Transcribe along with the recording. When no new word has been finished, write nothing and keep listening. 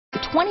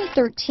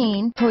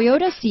2013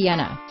 Toyota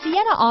Sienna.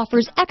 Sienna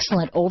offers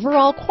excellent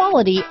overall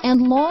quality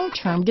and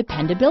long-term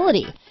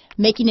dependability,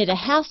 making it a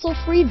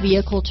hassle-free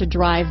vehicle to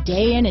drive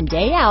day in and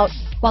day out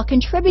while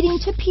contributing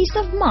to peace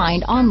of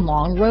mind on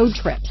long road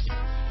trips.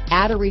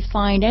 Add a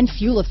refined and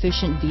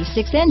fuel-efficient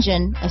V6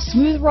 engine, a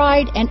smooth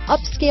ride, and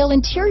upscale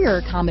interior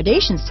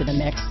accommodations to the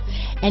mix,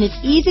 and it's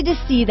easy to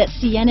see that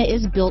Sienna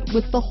is built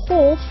with the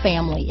whole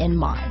family in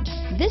mind.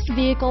 This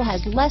vehicle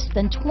has less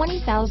than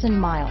 20,000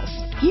 miles.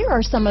 Here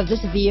are some of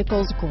this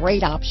vehicle's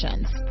great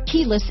options: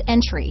 keyless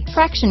entry,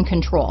 traction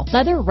control,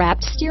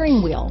 leather-wrapped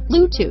steering wheel,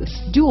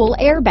 Bluetooth, dual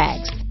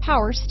airbags,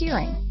 power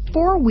steering,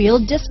 four-wheel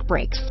disc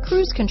brakes,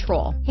 cruise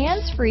control,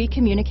 hands-free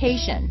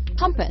communication,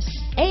 compass,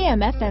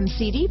 AM/FM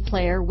CD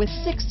player with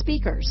 6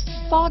 speakers,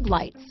 fog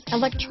lights,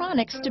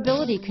 electronic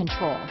stability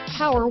control,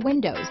 power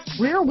windows,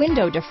 rear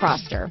window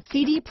defroster,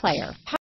 CD player,